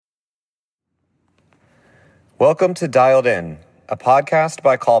Welcome to Dialed In, a podcast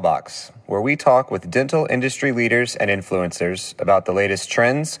by Callbox, where we talk with dental industry leaders and influencers about the latest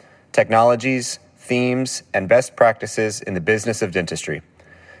trends, technologies, themes, and best practices in the business of dentistry.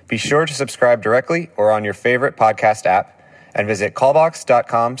 Be sure to subscribe directly or on your favorite podcast app, and visit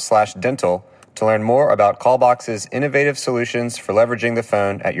callbox.com/dental to learn more about Callbox's innovative solutions for leveraging the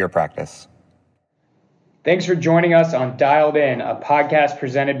phone at your practice. Thanks for joining us on Dialed In, a podcast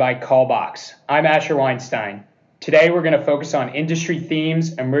presented by Callbox. I'm Asher Weinstein. Today we're going to focus on industry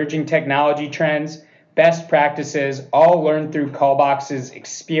themes, emerging technology trends, best practices, all learned through Callbox's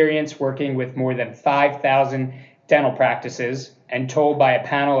experience working with more than 5,000 dental practices and told by a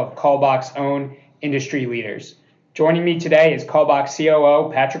panel of Callbox own industry leaders. Joining me today is Callbox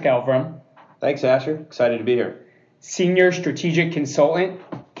COO Patrick Elverum. Thanks, Asher. Excited to be here. Senior Strategic Consultant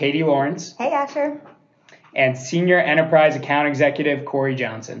Katie Lawrence. Hey, Asher. And Senior Enterprise Account Executive Corey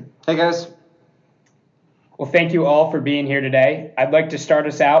Johnson. Hey, guys. Well, thank you all for being here today. I'd like to start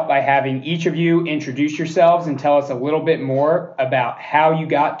us out by having each of you introduce yourselves and tell us a little bit more about how you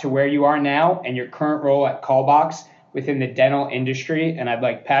got to where you are now and your current role at Callbox within the dental industry. And I'd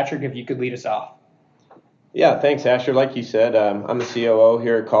like Patrick, if you could lead us off. Yeah, thanks, Asher. Like you said, I'm the COO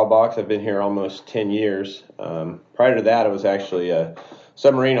here at Callbox. I've been here almost 10 years. Prior to that, I was actually a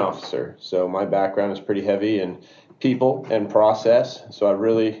submarine officer. So my background is pretty heavy in people and process. So I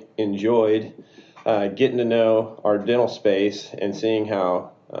really enjoyed getting to know our dental space and seeing how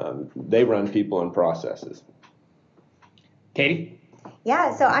they run people and processes. Katie?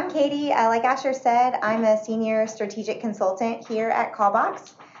 Yeah, so I'm Katie. Like Asher said, I'm a senior strategic consultant here at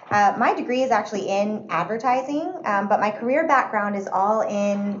Callbox. My degree is actually in advertising, but my career background is all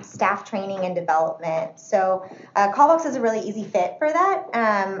in staff training and development. So Callbox is a really easy fit for that.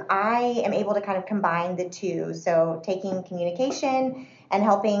 I am able to kind of combine the two. So taking communication and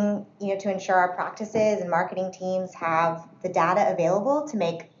helping, to ensure our practices and marketing teams have the data available to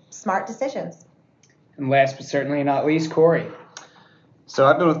make smart decisions. And last but certainly not least, Corey. So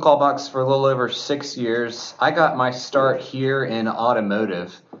I've been with Callbox for a little over 6 years. I got my start here in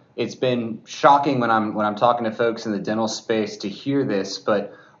automotive. It's been shocking when I'm talking to folks in the dental space to hear this,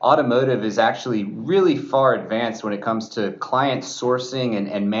 but automotive is actually really far advanced when it comes to client sourcing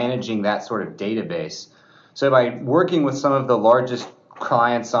and managing that sort of database. So by working with some of the largest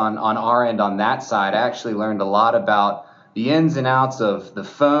clients on our end on that side, I actually learned a lot about the ins and outs of the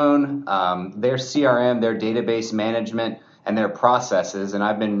phone, their CRM, their database management, and their processes. And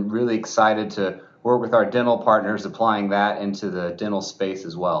I've been really excited to work with our dental partners applying that into the dental space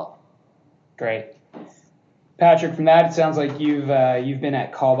as well. Great. Patrick, from that, it sounds like you've been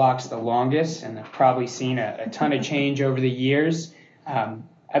at Callbox the longest and have probably seen a ton of change over the years.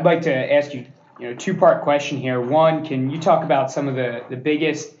 I'd like to ask you, two-part question here. One, can you talk about some of the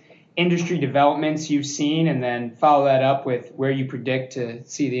biggest industry developments you've seen, and then follow that up with where you predict to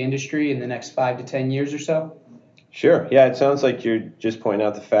see the industry in the next 5 to 10 years or so? Sure. Yeah, it sounds like you're just pointing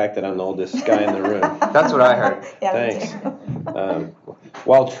out the fact that I'm the oldest guy in the room. That's what I heard. Yeah, thanks.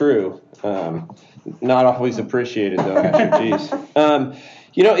 While true, not always appreciated, though, Asher. Geez.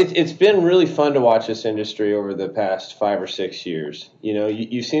 It's been really fun to watch this industry over the past 5 or 6 years.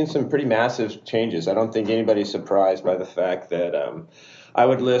 You've seen some pretty massive changes. I don't think anybody's surprised by the fact that I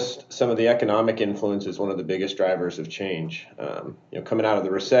would list some of the economic influence as one of the biggest drivers of change. Coming out of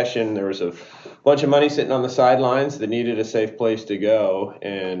the recession, there was a bunch of money sitting on the sidelines that needed a safe place to go,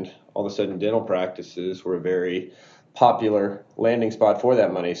 and all of a sudden dental practices were a very popular landing spot for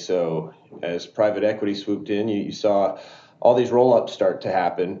that money. So as private equity swooped in, you saw all these roll-ups start to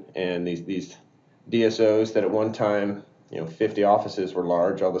happen, and these DSOs that at one time, 50 offices were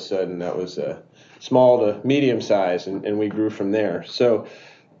large, all of a sudden that was small to medium size, and we grew from there. So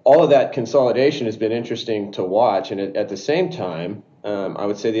all of that consolidation has been interesting to watch, and at the same time, I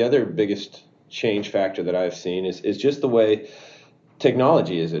would say the other biggest change factor that I've seen is just the way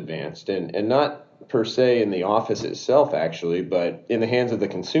technology is advanced, and not per se in the office itself actually, but in the hands of the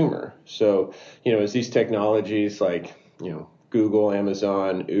consumer. So, as these technologies like, Google,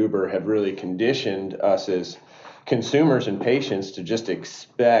 Amazon, Uber have really conditioned us as consumers and patients to just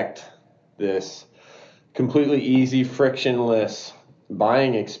expect this completely easy, frictionless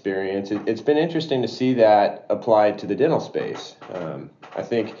buying experience. It's been interesting to see that applied to the dental space. I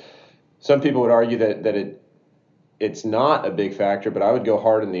think some people would argue that it's not a big factor, but I would go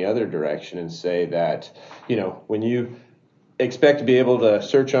hard in the other direction and say that, when you expect to be able to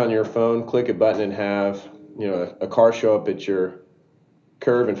search on your phone, click a button and have, a car show up at your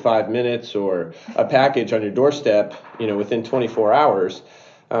curb in 5 minutes, or a package on your doorstep, within 24 hours,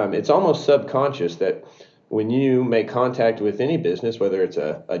 it's almost subconscious that when you make contact with any business, whether it's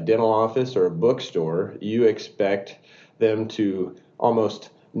a dental office or a bookstore, you expect them to almost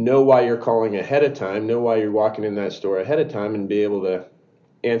know why you're calling ahead of time, know why you're walking in that store ahead of time, and be able to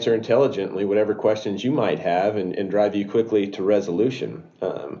answer intelligently whatever questions you might have and drive you quickly to resolution.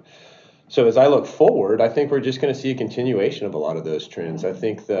 So as I look forward, I think we're just going to see a continuation of a lot of those trends. I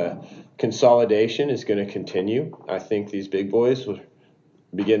think the consolidation is going to continue. I think these big boys will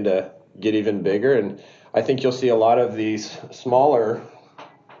begin to get even bigger, and I think you'll see a lot of these smaller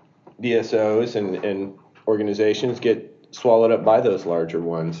DSOs and organizations get swallowed up by those larger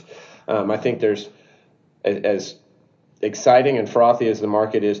ones. I think there's, as exciting and frothy as the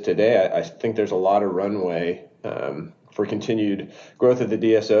market is today, I think there's a lot of runway for continued growth of the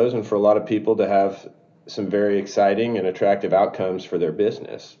DSOs and for a lot of people to have some very exciting and attractive outcomes for their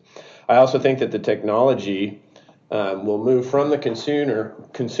business. I also think that the technology will move from the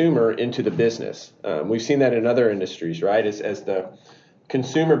consumer into the business. We've seen that in other industries, right? As the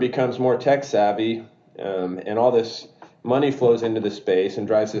consumer becomes more tech savvy and all this money flows into the space and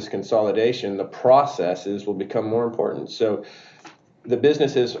drives this consolidation, the processes will become more important. So the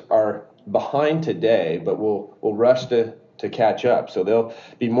businesses are behind today, but will rush to catch up. So they'll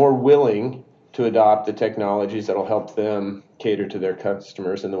be more willing to adopt the technologies that will help them cater to their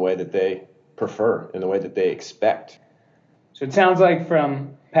customers in the way that they prefer, in the way that they expect. So it sounds like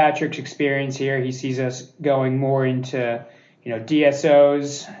from Patrick's experience here, he sees us going more into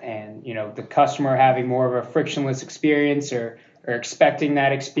DSOs and the customer having more of a frictionless experience or expecting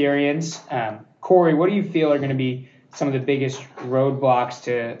that experience. Corey, what do you feel are going to be some of the biggest roadblocks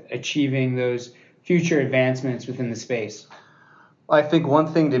to achieving those future advancements within the space? I think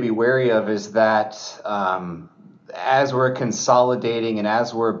one thing to be wary of is that as we're consolidating and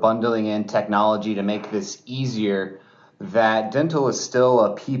as we're bundling in technology to make this easier, that dental is still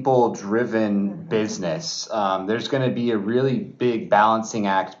a people-driven business. There's going to be a really big balancing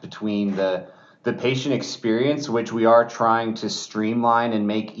act between the patient experience, which we are trying to streamline and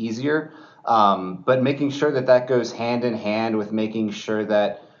make easier, but making sure that goes hand in hand with making sure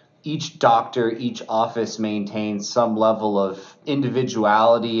that each doctor, each office maintains some level of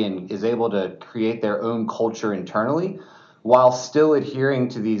individuality and is able to create their own culture internally, while still adhering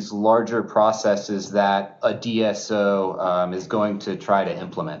to these larger processes that a DSO is going to try to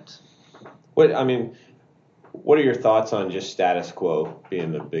implement. What are your thoughts on just status quo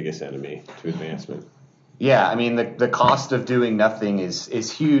being the biggest enemy to advancement? Yeah, I mean, the cost of doing nothing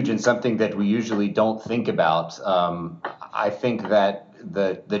is huge and something that we usually don't think about. I think that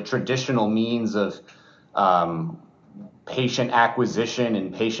the traditional means of patient acquisition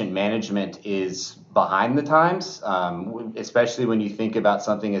and patient management is behind the times, especially when you think about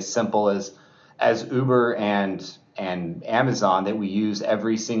something as simple as Uber and Amazon that we use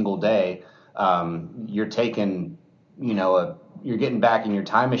every single day. You're taking, you're getting back in your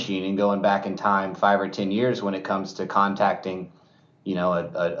time machine and going back in time 5 or 10 years when it comes to contacting,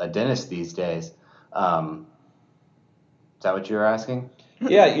 a dentist these days. Is that what you were asking?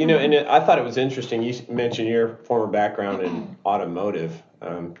 Yeah, and I thought it was interesting. You mentioned your former background in automotive.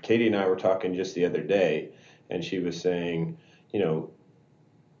 Katie and I were talking just the other day, and she was saying,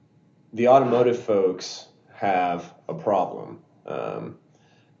 the automotive folks have a problem.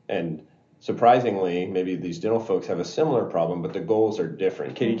 And surprisingly, maybe these dental folks have a similar problem, but the goals are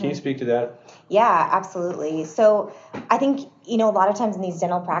different. Katie, Can you speak to that? Yeah, absolutely. So I think, a lot of times in these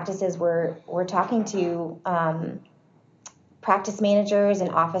dental practices, we're talking to practice managers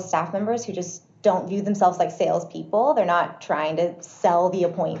and office staff members who just don't view themselves like salespeople. They're not trying to sell the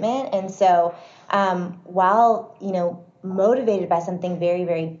appointment. And so while, motivated by something very,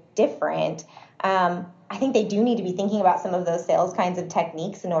 very different, I think they do need to be thinking about some of those sales kinds of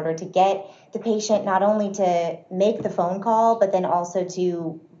techniques in order to get the patient not only to make the phone call, but then also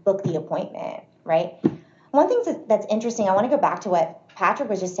to book the appointment, right? One thing that's interesting, I want to go back to what Patrick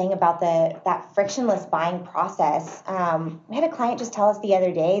was just saying about that frictionless buying process. We had a client just tell us the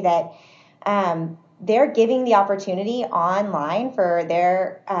other day that they're giving the opportunity online for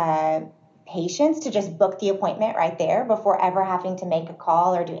their patients to just book the appointment right there before ever having to make a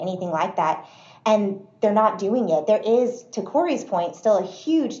call or do anything like that. And they're not doing it. There is, to Corey's point, still a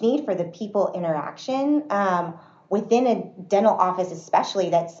huge need for the people interaction within a dental office, especially,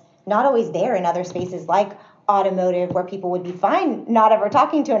 that's not always there in other spaces like automotive, where people would be fine not ever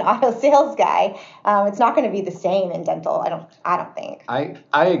talking to an auto sales guy. It's not going to be the same in dental, I don't think.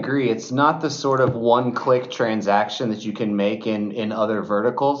 I agree. It's not the sort of one-click transaction that you can make in other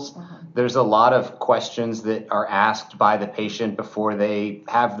verticals. Mm-hmm. There's a lot of questions that are asked by the patient before they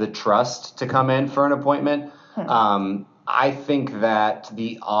have the trust to come in for an appointment. Mm-hmm. I think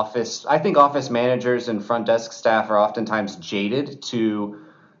office managers and front desk staff are oftentimes jaded to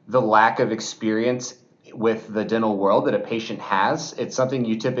the lack of experience with the dental world that a patient has. It's something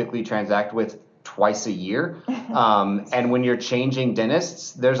you typically transact with twice a year. And when you're changing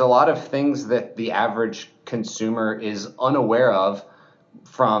dentists, there's a lot of things that the average consumer is unaware of,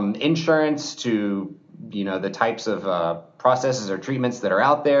 from insurance to, the types of processes or treatments that are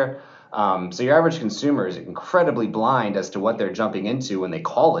out there. So your average consumer is incredibly blind as to what they're jumping into when they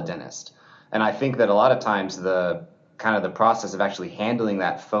call a dentist. And I think that a lot of times the process of actually handling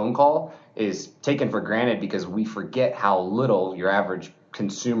that phone call is taken for granted because we forget how little your average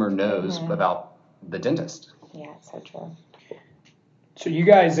consumer knows about the dentist. Yeah, so true. So you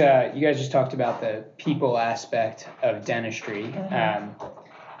guys just talked about the people aspect of dentistry,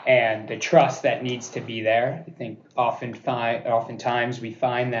 and the trust that needs to be there. I think oftentimes we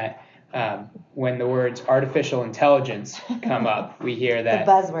find that when the words artificial intelligence come up, we hear that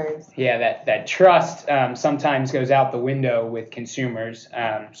the buzzwords. Yeah, that trust sometimes goes out the window with consumers.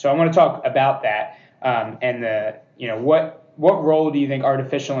 So I want to talk about that, and what role do you think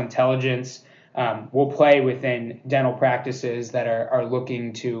artificial intelligence will play within dental practices that are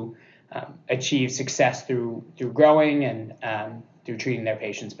looking to achieve success through growing and through treating their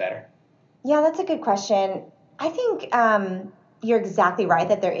patients better? Yeah, that's a good question. I think you're exactly right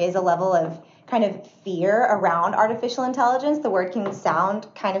that there is a level of kind of fear around artificial intelligence. The word can sound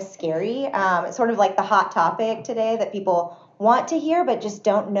kind of scary. It's sort of like the hot topic today that people want to hear but just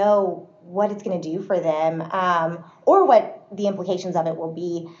don't know what it's going to do for them, or what the implications of it will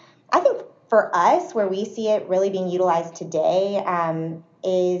be. I think for us, where we see it really being utilized today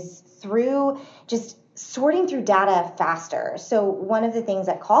is through just sorting through data faster. So one of the things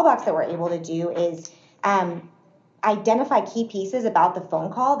at Callbox that we're able to do is identify key pieces about the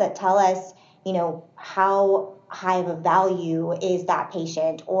phone call that tell us, how high of a value is that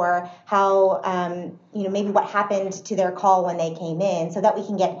patient, or how, maybe what happened to their call when they came in, so that we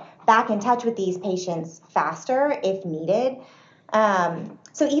can get back in touch with these patients faster if needed.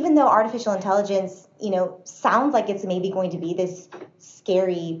 So even though artificial intelligence, sounds like it's maybe going to be this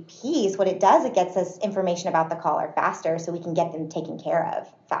scary piece, what it does, it gets us information about the caller faster so we can get them taken care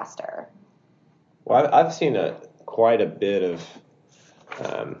of faster. Well, I've seen quite a bit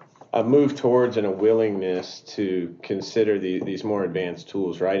of a move towards and a willingness to consider these more advanced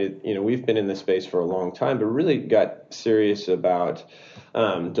tools, right? We've been in this space for a long time, but really got serious about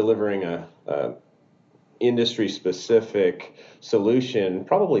delivering a industry-specific solution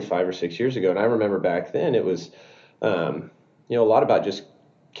probably 5 or 6 years ago. And I remember back then it was, a lot about just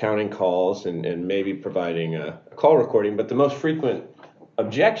counting calls and maybe providing a call recording. But the most frequent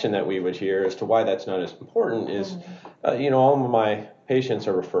objection that we would hear as to why that's not as important is, all of my patients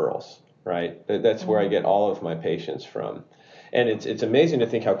are referrals, right? That's where I get all of my patients from. And it's amazing to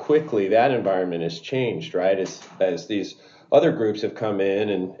think how quickly that environment has changed, right? As these other groups have come in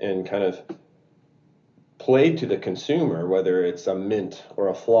and kind of played to the consumer, whether it's a Mint or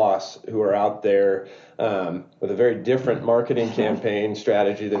a Floss, who are out there with a very different marketing campaign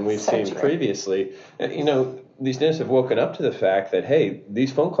strategy than we've seen previously. These dentists have woken up to the fact that, hey,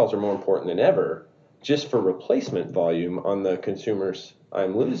 these phone calls are more important than ever, just for replacement volume on the consumers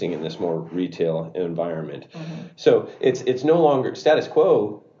I'm losing in this more retail environment. So it's no longer status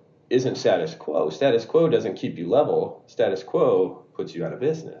quo. Isn't status quo. Status quo doesn't keep you level. Status quo puts you out of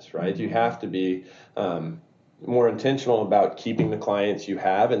business, right? You have to be more intentional about keeping the clients you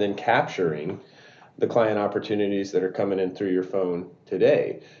have and then capturing the client opportunities that are coming in through your phone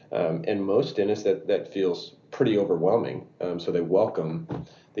today. And most dentists, that feels pretty overwhelming. So they welcome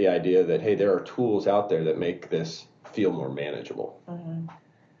the idea that, hey, there are tools out there that make this feel more manageable.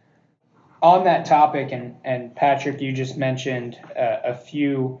 On that topic, and Patrick, you just mentioned a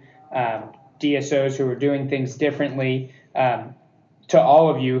few DSOs who are doing things differently. To all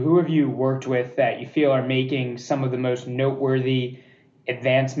of you, who have you worked with that you feel are making some of the most noteworthy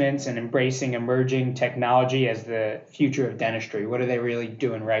advancements and embracing emerging technology as the future of dentistry? What are they really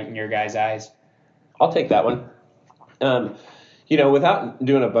doing right in your guys' eyes? I'll take that one. Without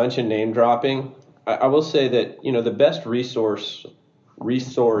doing a bunch of name dropping, I will say that, the best resourced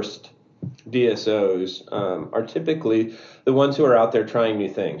DSOs are typically the ones who are out there trying new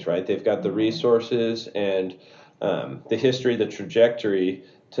things, right? They've got the resources and the history, the trajectory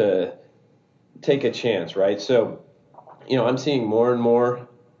to take a chance, right? So, I'm seeing more and more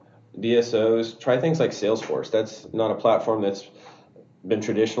DSOs try things like Salesforce. That's not a platform that's been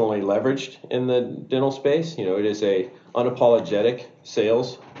traditionally leveraged in the dental space. It is a unapologetic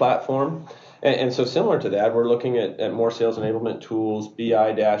sales platform. And so similar to that, we're looking at more sales enablement tools,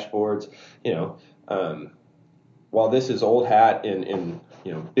 BI dashboards, while this is old hat in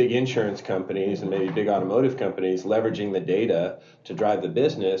big insurance companies and maybe big automotive companies leveraging the data to drive the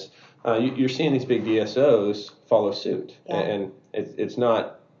business, you're seeing these big DSOs follow suit, and it's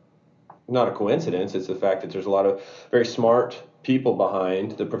not a coincidence. It's the fact that there's a lot of very smart people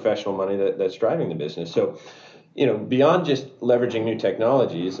behind the professional money that's driving the business. So, beyond just leveraging new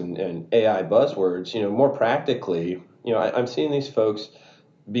technologies and AI buzzwords, more practically, I'm seeing these folks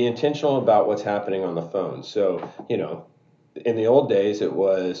be intentional about what's happening on the phone. So, in the old days, it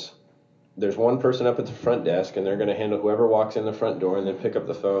was there's one person up at the front desk and they're going to handle whoever walks in the front door and then pick up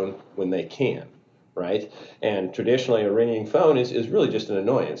the phone when they can, right? And traditionally, a ringing phone is really just an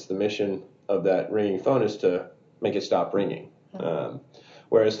annoyance. The mission of that ringing phone is to make it stop ringing.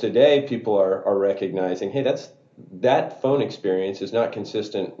 Whereas today, people are recognizing, hey, that phone experience is not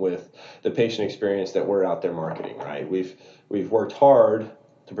consistent with the patient experience that we're out there marketing, right? We've worked hard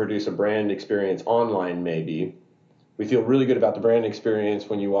to produce a brand experience online, maybe. We feel really good about the brand experience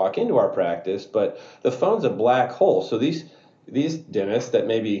when you walk into our practice, but the phone's a black hole. So these dentists that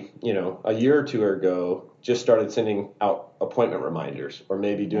maybe, a year or two ago just started sending out appointment reminders or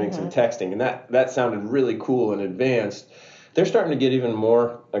maybe doing some texting, and that sounded really cool and advanced. They're starting to get even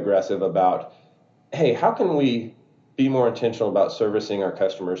more aggressive about, hey, how can we be more intentional about servicing our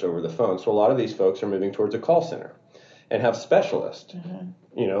customers over the phone? So a lot of these folks are moving towards a call center and have specialists,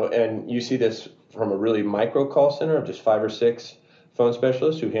 and you see this from a really micro call center of just 5 or 6 phone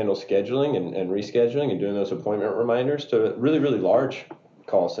specialists who handle scheduling and rescheduling and doing those appointment reminders to really, really large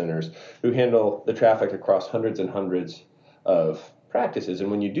call centers who handle the traffic across hundreds and hundreds of practices. And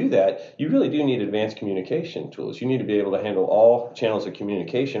when you do that, you really do need advanced communication tools. You need to be able to handle all channels of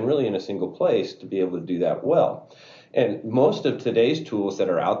communication really in a single place to be able to do that well. And most of today's tools that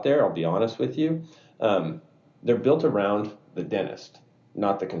are out there, I'll be honest with you, they're built around the dentist,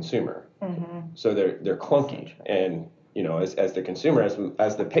 not the consumer. So they're clunky, and as the consumer,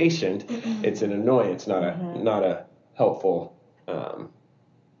 as the patient, it's an annoyance, not a helpful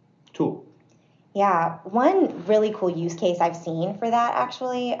tool. Yeah, one really cool use case I've seen for that,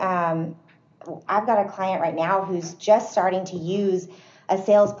 actually, I've got a client right now who's just starting to use a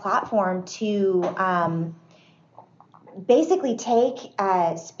sales platform to basically take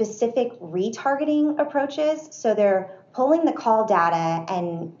specific retargeting approaches. So they're pulling the call data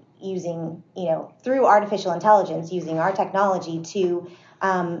and using, through artificial intelligence, using our technology to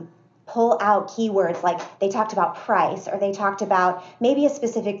pull out keywords like they talked about price, or they talked about maybe a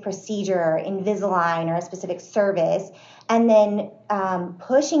specific procedure, Invisalign, or a specific service, and then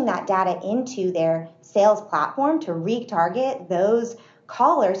pushing that data into their sales platform to retarget those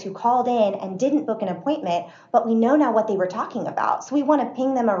callers who called in and didn't book an appointment, but we know now what they were talking about. So we want to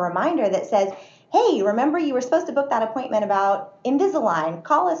ping them a reminder that says, hey, remember you were supposed to book that appointment about Invisalign,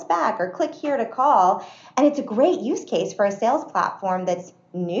 call us back or click here to call. And it's a great use case for a sales platform that's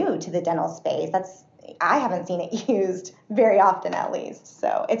new to the dental space. I haven't seen it used very often, at least.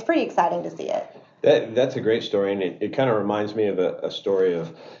 So it's pretty exciting to see it. That's a great story, and it kind of reminds me of a story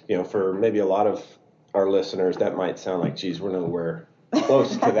of, for maybe a lot of our listeners, that might sound like, geez, we're nowhere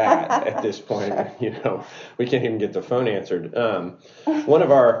close to that at this point. We can't even get the phone answered. One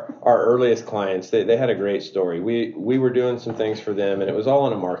of our earliest clients, they had a great story. We were doing some things for them, and it was all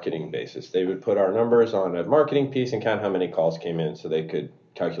on a marketing basis. They would put our numbers on a marketing piece and count how many calls came in so they could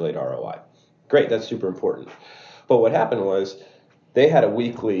calculate ROI. Great, that's super important. But what happened was they had a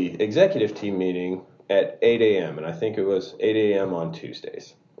weekly executive team meeting at 8 a.m., and I think it was 8 a.m. on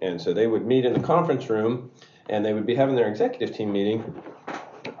Tuesdays. And so they would meet in the conference room, and they would be having their executive team meeting,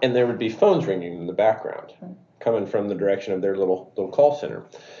 and there would be phones ringing in the background coming from the direction of their little call center.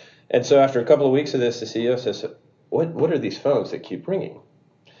 And so after a couple of weeks of this, the CEO says, what are these phones that keep ringing?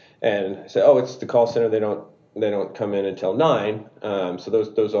 And I said, it's the call center. They don't come in until 9, so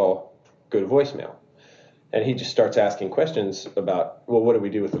those all go to voicemail. And he just starts asking questions about, what do we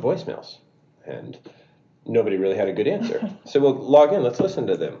do with the voicemails? And nobody really had a good answer. So log in, let's listen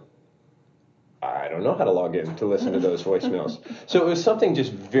to them. I don't know how to log in to listen to those voicemails. So it was something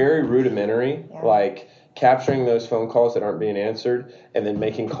just very rudimentary, like capturing those phone calls that aren't being answered and then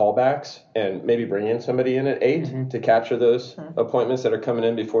making callbacks and maybe bringing somebody in at 8 to capture those appointments that are coming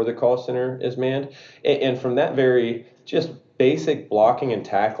in before the call center is manned. And from that very just basic blocking and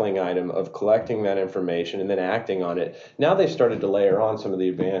tackling item of collecting that information and then acting on it, now they've started to layer on some of the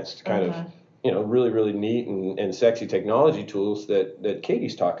advanced kind of really, really neat and sexy technology tools that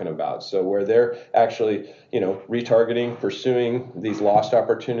Katie's talking about. So where they're actually, retargeting, pursuing these lost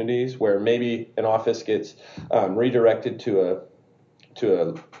opportunities where maybe an office gets redirected to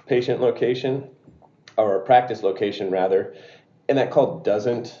a patient location or a practice location rather, and that call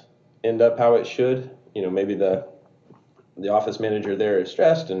doesn't end up how it should. Maybe the the office manager there is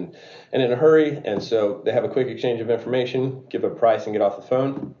stressed and in a hurry, and so they have a quick exchange of information, give a price, and get off the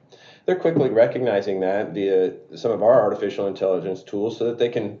phone. They're quickly recognizing that via some of our artificial intelligence tools so that they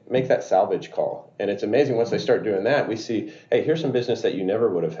can make that salvage call. And it's amazing once they start doing that, we see, hey, here's some business that you never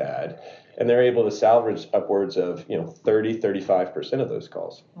would have had. And they're able to salvage upwards of 30, 35% of those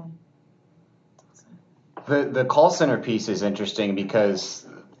calls. The call center piece is interesting because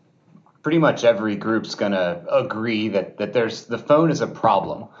pretty much every group's going to agree that the phone is a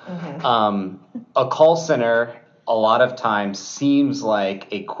problem. A call center a lot of times seems like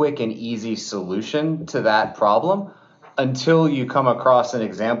a quick and easy solution to that problem until you come across an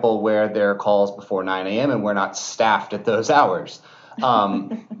example where there are calls before 9 a.m. and we're not staffed at those hours.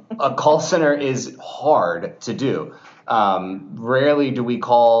 A call center is hard to do. Rarely do we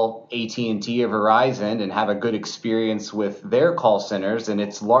call AT&T or Verizon and have a good experience with their call centers, and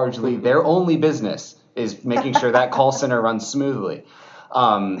it's largely their only business is making sure that call center runs smoothly.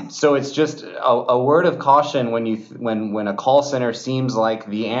 So it's just a word of caution when a call center seems like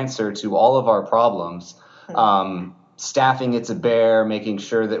the answer to all of our problems. Staffing it's a bear, making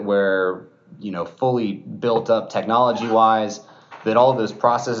sure that we're fully built up technology wise, that all of those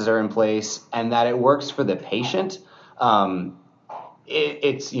processes are in place, and that it works for the patient.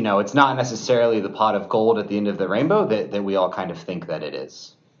 It's not necessarily the pot of gold at the end of the rainbow that we all kind of think that it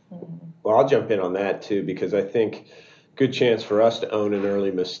is. Well, I'll jump in on that too, because I think good chance for us to own an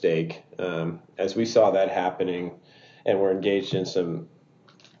early mistake. As we saw that happening and we're engaged in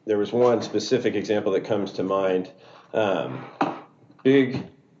there was one specific example that comes to mind. Big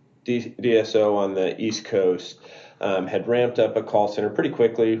DSO on the East Coast had ramped up a call center pretty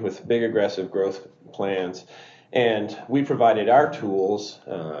quickly with big aggressive growth plans. And we provided our tools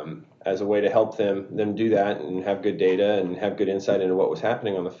as a way to help them do that and have good data and have good insight into what was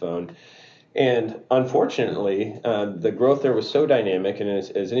happening on the phone. And unfortunately, the growth there was so dynamic, and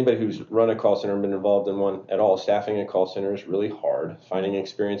as anybody who's run a call center and been involved in one at all, staffing a call center is really hard. Finding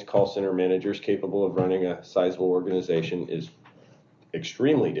experienced call center managers capable of running a sizable organization is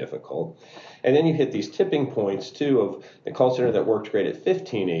extremely difficult. And then you hit these tipping points, too, of the call center that worked great at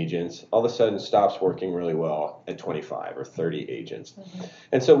 15 agents, all of a sudden stops working really well at 25 or 30 agents. Mm-hmm.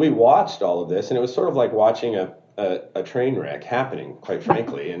 And so we watched all of this, and it was sort of like watching a train wreck happening, quite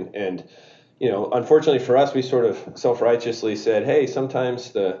frankly. And unfortunately for us, we sort of self-righteously said, hey,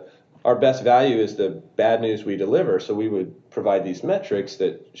 sometimes our best value is the bad news we deliver. So we would provide these metrics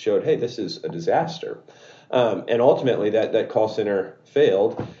that showed, hey, this is a disaster. And ultimately that call center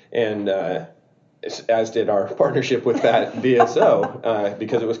failed, and as did our partnership with that DSO,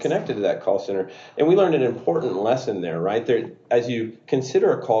 because it was connected to that call center. And we learned an important lesson there, right? As you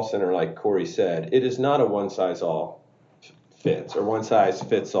consider a call center, like Corey said, it is not a one-size-all fits or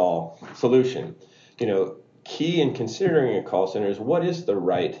one-size-fits-all solution. Key in considering a call center is what is the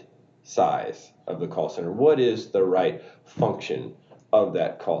right size of the call center? What is the right function of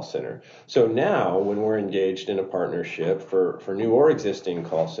that call center? So now when we're engaged in a partnership for new or existing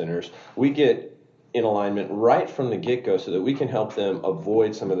call centers, we get in alignment right from the get-go so that we can help them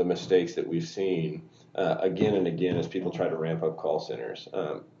avoid some of the mistakes that we've seen again and again as people try to ramp up call centers.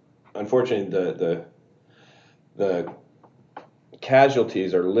 Unfortunately, the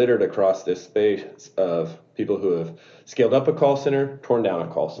casualties are littered across this space of people who have scaled up a call center, torn down a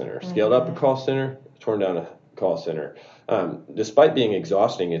call center, scaled up a call center, torn down a call center. Despite being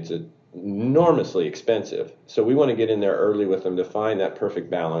exhausting, it's enormously expensive. So we want to get in there early with them to find that perfect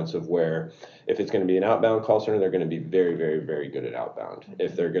balance of where, if it's going to be an outbound call center, they're going to be very, very, very good at outbound.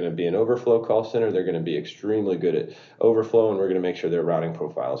 If they're going to be an overflow call center, they're going to be extremely good at overflow, and we're going to make sure their routing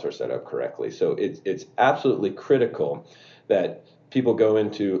profiles are set up correctly. So it's absolutely critical that people go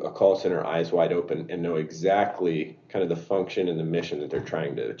into a call center eyes wide open and know exactly kind of the function and the mission that they're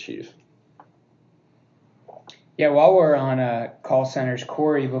trying to achieve. Yeah, while we're on call centers,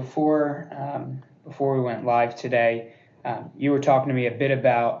 Corey, before we went live today, you were talking to me a bit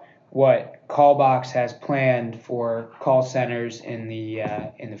about what Callbox has planned for call centers in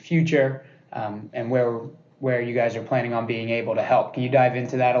the future, and where you guys are planning on being able to help. Can you dive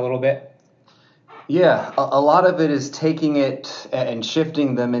into that a little bit? Yeah, a lot of it is taking it and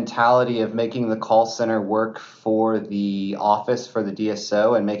shifting the mentality of making the call center work for the office, for the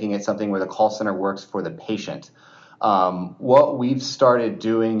DSO, and making it something where the call center works for the patient. What we've started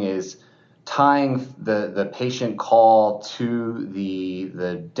doing is tying the patient call to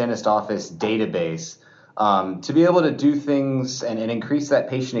the dentist office database to be able to do things and increase that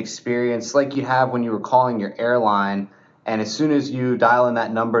patient experience like you have when you were calling your airline. And as soon as you dial in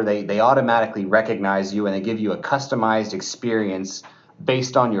that number, they automatically recognize you and they give you a customized experience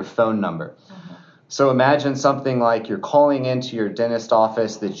based on your phone number. Mm-hmm. So imagine something like you're calling into your dentist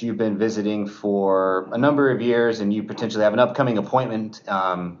office that you've been visiting for a number of years, and you potentially have an upcoming appointment,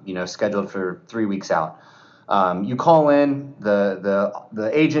 scheduled for 3 weeks out. You call in,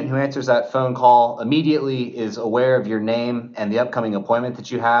 the agent who answers that phone call immediately is aware of your name and the upcoming appointment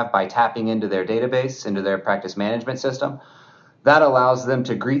that you have by tapping into their database, into their practice management system. That allows them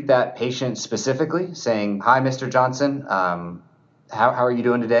to greet that patient specifically, saying, "Hi, Mr. Johnson. How are you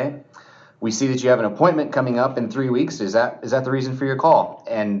doing today? We see that you have an appointment coming up in 3 weeks. Is that the reason for your call?"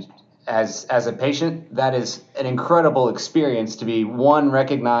 And as a patient, that is an incredible experience to be, one,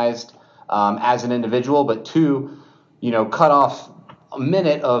 recognized as an individual, but two, cut off a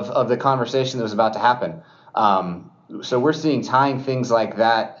minute of the conversation that was about to happen. So we're seeing tying things like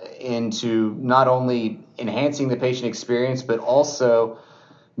that into not only enhancing the patient experience, but also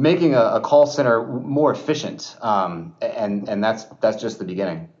making a call center more efficient. And that's just the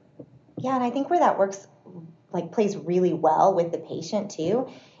beginning. Yeah, and I think where that plays really well with the patient too,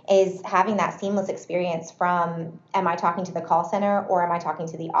 is having that seamless experience from, am I talking to the call center or am I talking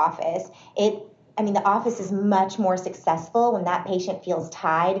to the office? The office is much more successful when that patient feels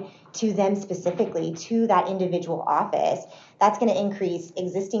tied to them specifically, to that individual office. That's going to increase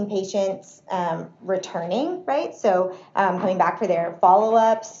existing patients returning, right? So coming back for their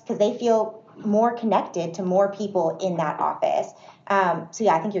follow-ups, because they feel more connected to more people in that office. I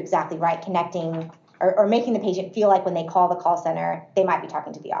think you're exactly right, connecting or making the patient feel like when they call the call center, they might be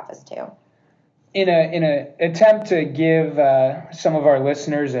talking to the office too. In an attempt to give some of our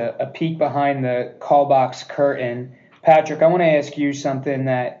listeners a peek behind the Callbox curtain, Patrick, I want to ask you something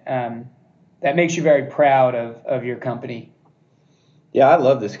that makes you very proud of your company. Yeah, I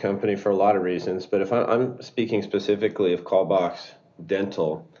love this company for a lot of reasons, but if I'm speaking specifically of Callbox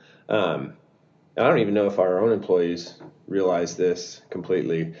Dental, I don't even know if our own employees realize this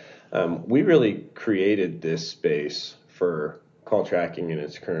completely. We really created this space for call tracking in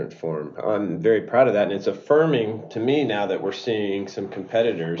its current form. I'm very proud of that, and it's affirming to me now that we're seeing some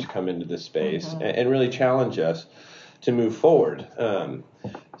competitors come into the space and really challenge us to move forward.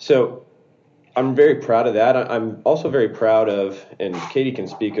 So I'm very proud of that. I'm also very proud of, and Katie can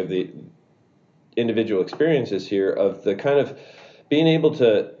speak of the individual experiences here, of the kind of being able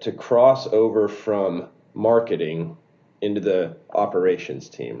to cross over from marketing into the operations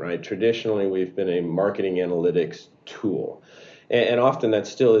team, right? Traditionally, we've been a marketing analytics tool. And often that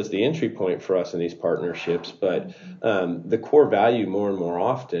still is the entry point for us in these partnerships. But the core value more and more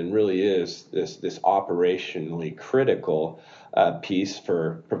often really is this operationally critical piece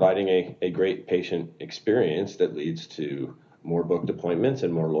for providing a great patient experience that leads to more booked appointments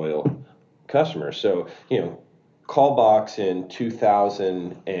and more loyal customers. So, Callbox in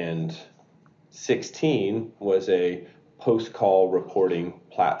 2016 was a post-call reporting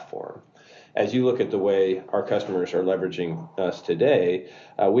platform. As you look at the way our customers are leveraging us today,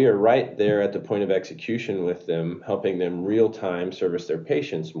 we are right there at the point of execution with them, helping them real-time service their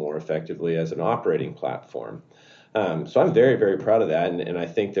patients more effectively as an operating platform. So I'm very, very proud of that, and I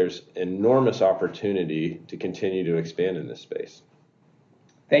think there's enormous opportunity to continue to expand in this space.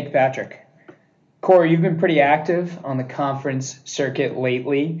 Thank you, Patrick. Corey, you've been pretty active on the conference circuit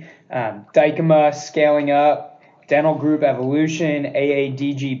lately. Dykema scaling up, Dental Group Evolution,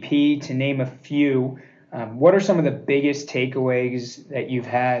 AADGP, to name a few. What are some of the biggest takeaways that you've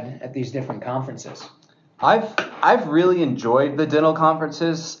had at these different conferences? I've really enjoyed the dental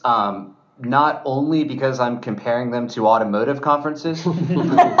conferences, not only because I'm comparing them to automotive conferences,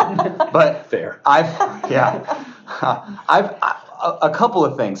 but fair. A couple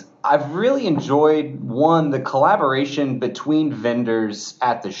of things. I've really enjoyed, one, the collaboration between vendors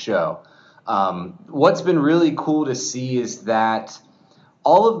at the show. What's been really cool to see is that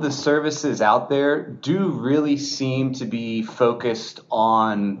all of the services out there do really seem to be focused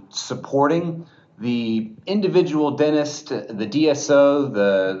on supporting the individual dentist, the DSO,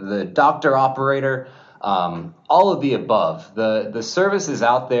 the doctor operator, all of the above. The services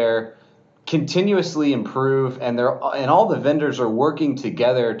out there continuously improve, and all the vendors are working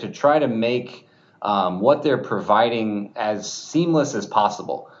together to try to make what they're providing as seamless as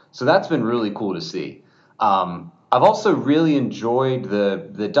possible. So that's been really cool to see. I've also really enjoyed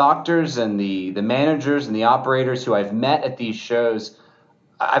the doctors and the managers and the operators who I've met at these shows.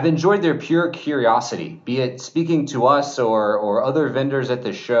 I've enjoyed their pure curiosity, be it speaking to us or other vendors at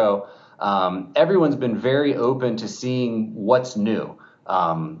the show. Everyone's been very open to seeing what's new.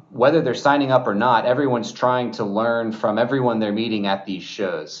 Whether they're signing up or not, everyone's trying to learn from everyone they're meeting at these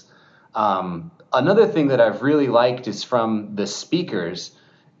shows. Another thing that I've really liked is from the speakers.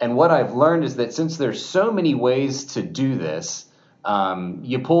 And what I've learned is that since there's so many ways to do this,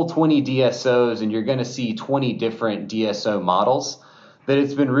 You pull 20 DSOs and you're going to see 20 different DSO models. That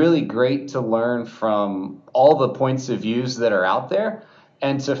it's been really great to learn from all the points of views that are out there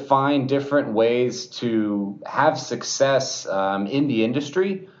and to find different ways to have success in the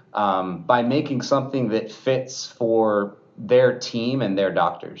industry by making something that fits for their team and their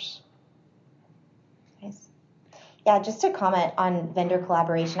doctors. Nice. Yeah, just to comment on vendor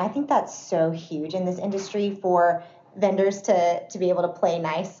collaboration, I think that's so huge in this industry for vendors to be able to play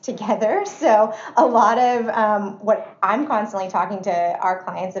nice together. So a lot of what I'm constantly talking to our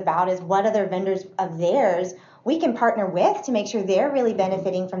clients about is what other vendors of theirs we can partner with to make sure they're really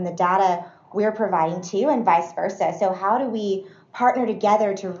benefiting from the data we're providing too, and vice versa. So how do we partner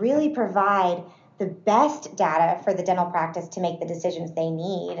together to really provide the best data for the dental practice to make the decisions they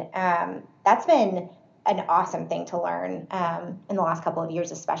need? That's been an awesome thing to learn in the last couple of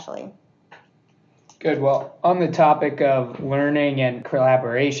years especially. Good. Well, on the topic of learning and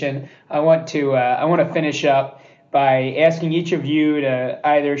collaboration, I want to finish up by asking each of you to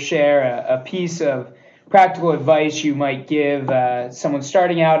either share a piece of practical advice you might give someone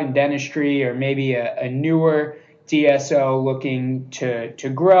starting out in dentistry, or maybe a newer DSO looking to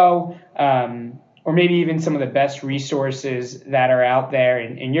grow, or maybe even some of the best resources that are out there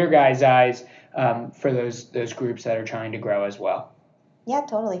in your guys' eyes for those groups that are trying to grow as well. Yeah,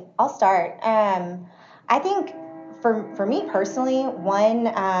 totally. I'll start. I think for me personally, one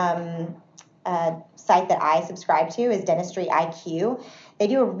site that I subscribe to is Dentistry IQ. They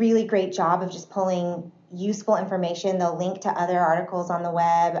do a really great job of just pulling useful information. They'll link to other articles on the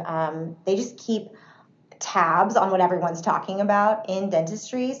web. They just keep tabs on what everyone's talking about in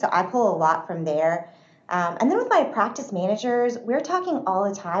dentistry. So I pull a lot from there. And then with my practice managers, we're talking all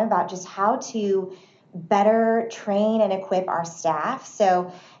the time about just how to better train and equip our staff.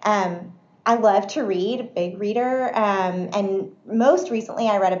 So I love to read, big reader, and most recently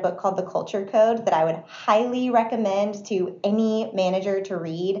I read a book called The Culture Code that I would highly recommend to any manager to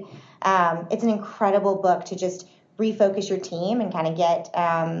read. It's an incredible book to just refocus your team and kind of get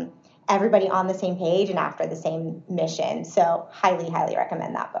everybody on the same page and after the same mission. So highly, highly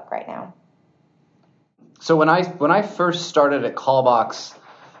recommend that book right now. So when I first started at Callbox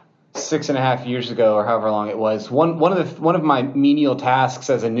 6.5 years ago, or however long it was, one of my menial tasks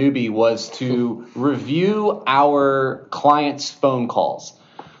as a newbie was to review our clients' phone calls.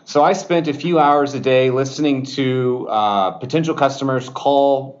 So I spent a few hours a day listening to potential customers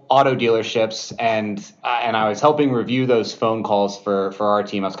call auto dealerships, and I was helping review those phone calls for our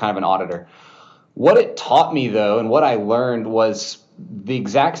team. I was kind of an auditor. What it taught me, though, and what I learned was the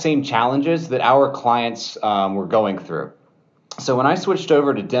exact same challenges that our clients were going through. So when I switched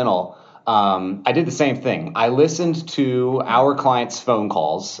over to dental, I did the same thing. I listened to our clients' phone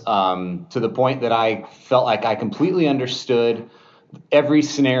calls to the point that I felt like I completely understood every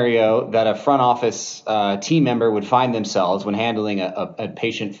scenario that a front office team member would find themselves when handling a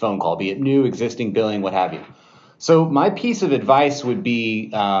patient phone call, be it new, existing, billing, what have you. So my piece of advice would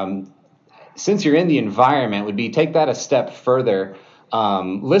be, since you're in the environment, would be take that a step further.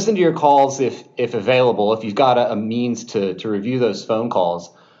 Listen to your calls if available, if you've got a means to review those phone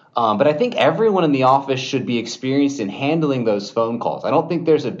calls. But I think everyone in the office should be experienced in handling those phone calls. I don't think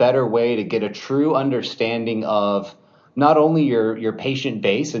there's a better way to get a true understanding of not only your patient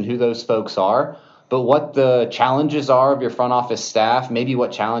base and who those folks are, but what the challenges are of your front office staff, maybe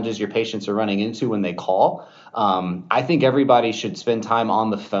what challenges your patients are running into when they call. I think everybody should spend time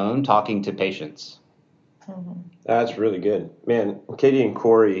on the phone talking to patients. Mm-hmm. That's really good. Man, Katie and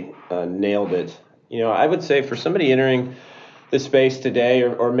Corey nailed it. I would say for somebody entering the space today,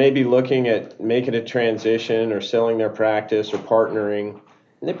 or maybe looking at making a transition or selling their practice or partnering,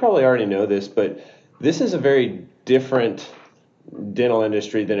 and they probably already know this, but this is a very different dental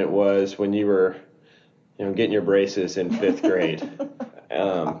industry than it was when you were getting your braces in 5th grade.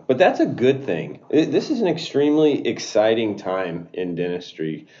 But that's a good thing. This is an extremely exciting time in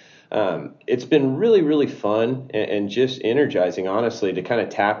dentistry. It's been really, really fun and just energizing, honestly, to kind of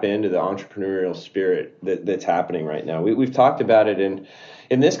tap into the entrepreneurial spirit that's happening right now. We've talked about it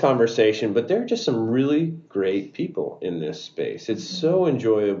in this conversation, but there are just some really great people in this space. It's so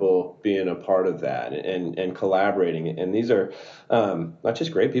enjoyable being a part of that and collaborating. And these are not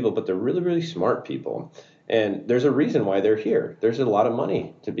just great people, but they're really, really smart people. And there's a reason why they're here. There's a lot of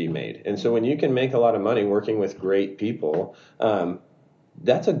money to be made. And so when you can make a lot of money working with great people,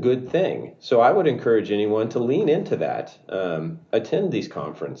 that's a good thing. So I would encourage anyone to lean into that. Attend these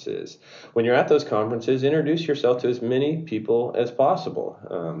conferences. When you're at those conferences, introduce yourself to as many people as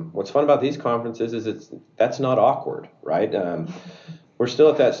possible. What's fun about these conferences is that's not awkward, right? we're still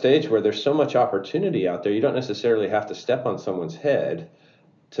at that stage where there's so much opportunity out there. You don't necessarily have to step on someone's head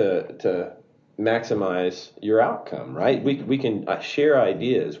to maximize your outcome, right? We can share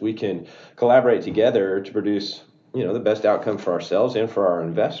ideas. We can collaborate together to produce, the best outcome for ourselves and for our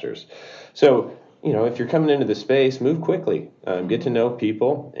investors. So, if you're coming into the space, move quickly, get to know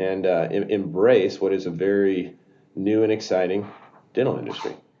people, and embrace what is a very new and exciting dental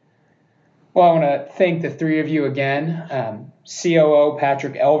industry. Well, I want to thank the three of you again. COO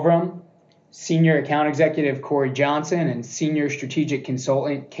Patrick Elverum, Senior Account Executive Corey Johnson, and Senior Strategic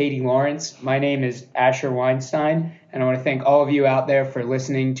Consultant Katie Lawrence. My name is Asher Weinstein, and I want to thank all of you out there for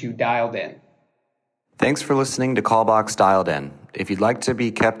listening to Dialed In. Thanks for listening to Callbox Dialed In. If you'd like to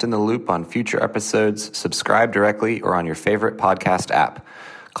be kept in the loop on future episodes, subscribe directly or on your favorite podcast app.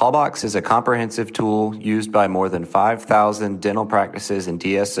 Callbox is a comprehensive tool used by more than 5,000 dental practices and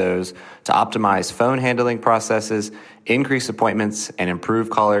DSOs to optimize phone handling processes, increase appointments, and improve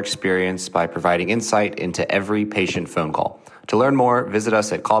caller experience by providing insight into every patient phone call. To learn more, visit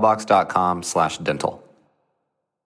us at callbox.com/dental.